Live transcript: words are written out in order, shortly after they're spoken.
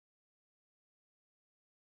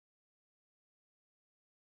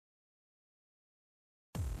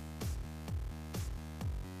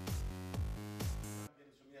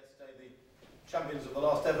champions of the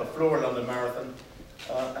last ever Flora London Marathon.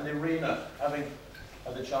 And Irina, having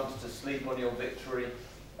had the chance to sleep on your victory,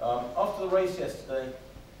 after the race yesterday,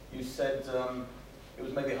 you said it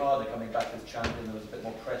was maybe harder coming back as champion, there was a bit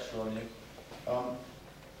more pressure on you.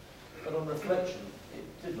 But on reflection,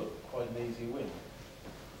 it did look quite an easy win.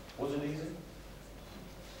 Was it easy?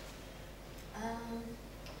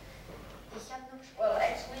 Well,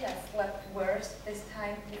 actually, I slept worse this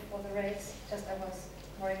time before the race. Just I was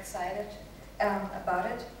more excited about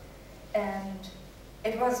it, and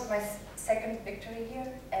it was my second victory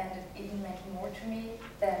here, and it even meant more to me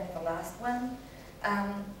than the last one.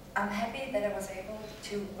 I'm happy that I was able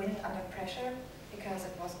to win under pressure because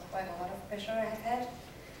it was quite a lot of pressure I have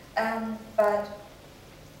had. But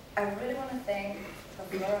I really want to thank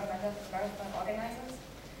the Flora Marathon organizers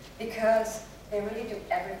because they really do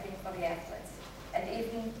everything for the athletes, and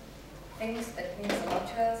even things that means a lot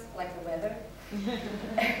to us, like the weather.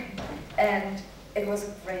 And it was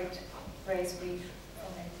a great race week for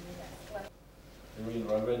me.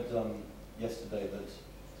 Irina, I read yesterday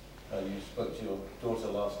that you spoke to your daughter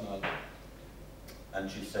last night, and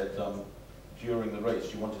she said during the race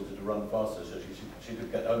she wanted her to run faster so she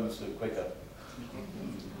could get home so quicker.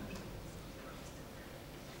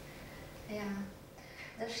 Yeah.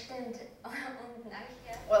 Das stimmt.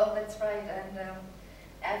 Well, that's right. And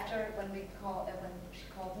after when she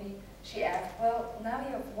called me, she asked, "Well, now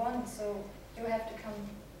you have won, so you have to come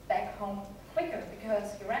back home quicker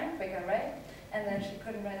because you ran quicker, right?" And then she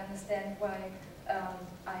couldn't really understand why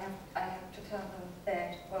I have to tell her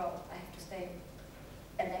that. Well, I have to stay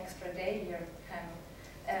an extra day here, kind of.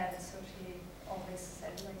 And so she always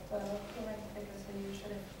said, like, "Well, you ran quicker, so you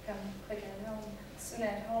should have come quicker at home, sooner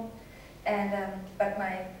at home." And but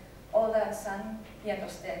my older son, he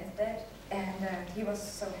understands that, and he was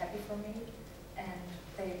so happy for me, and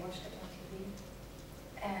they watched it on TV,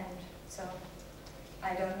 and so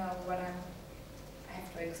I don't know what I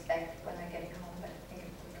have to expect when I get home, but I think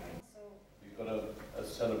it will be great. So you've got a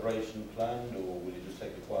celebration planned, or will you just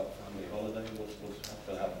take a quiet family holiday? What's going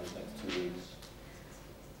to happen this next 2 weeks?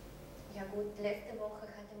 Ja gut, letzte Woche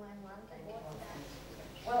hatte mein Mann Geburtstag.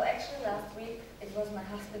 Well, actually last week it was my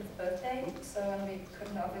husband's birthday, so we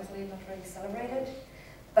couldn't obviously not really celebrate it.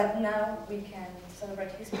 But now we can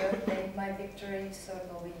celebrate his birthday, my victory, so it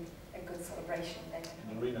will be a good celebration then.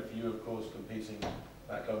 Irina, for you, of course, competing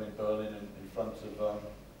back home in Berlin in front of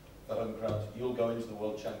the home crowd, you'll go into the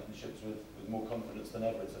World Championships with more confidence than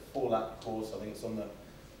ever. It's a 4-lap course. I think it's on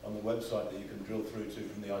the website that you can drill through to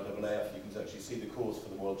from the IAAF. You can actually see the course for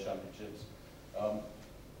the World Championships.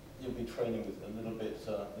 You'll be training with a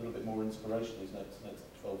little bit more inspiration these next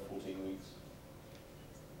 12, 14 weeks.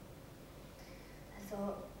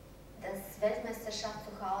 Also, das Weltmeisterschaft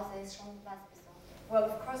zu Hause ist schon was Besonderes. Well,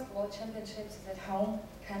 of course, the World Championships is at home,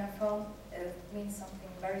 kind of home. It means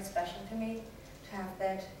something very special to me to have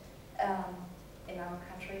that in our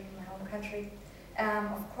country, in my home country.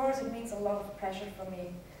 Of course, it means a lot of pressure for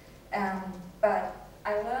me, but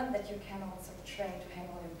I learned that you can also train to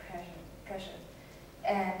handle your pressure.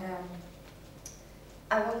 And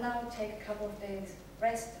I will now take a couple of days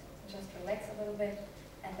rest, just relax a little bit,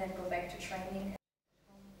 and then go back to training.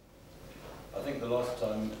 I think the last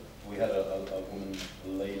time we had a woman, a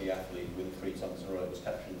lady athlete win 3 times in a row was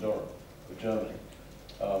Katrin Doran of Germany.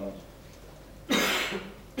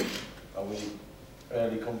 Are we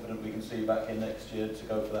fairly confident we can see you back here next year to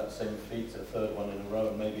go for that same feat, a 3rd one in a row,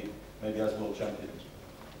 and maybe as world champions?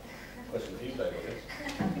 Question for you, Dave, I guess.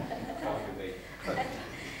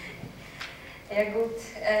 Ja gut,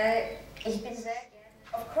 ich bin sehr gerne.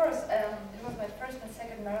 Of course, it was my first and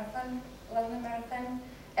second marathon, London Marathon,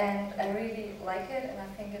 and I really like it, and I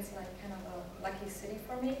think it's like kind of a lucky city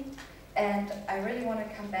for me. And I really want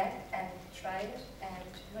to come back and try it,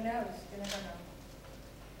 and who knows, you never know.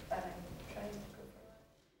 But I'm trying to go for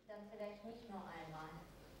it. Dann vielleicht nicht nur einmal.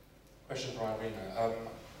 Question for Irina.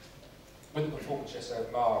 With the performance yesterday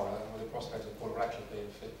of Mara and with the prospect of Flora actually being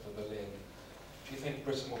fit for Berlin, do you think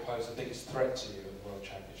Britain will pose the biggest threat to you at the World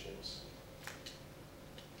Championships?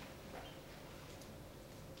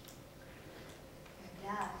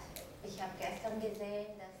 Ja, ich habe gestern gesehen,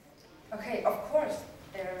 dass... Okay, of course,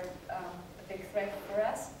 they're a big threat for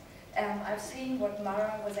us. I've seen what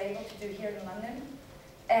Mara was able to do here in London,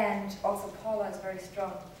 and also Paula is very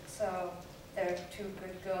strong, so they're 2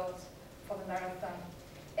 good girls for the marathon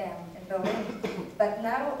in Berlin. But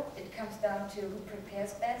now it comes down to who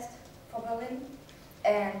prepares best for Berlin,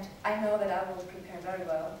 and I know that I will prepare very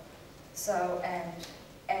well. So, and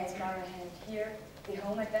as Mara had here the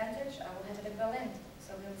home advantage, I will have it in Berlin,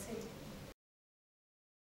 so we'll see.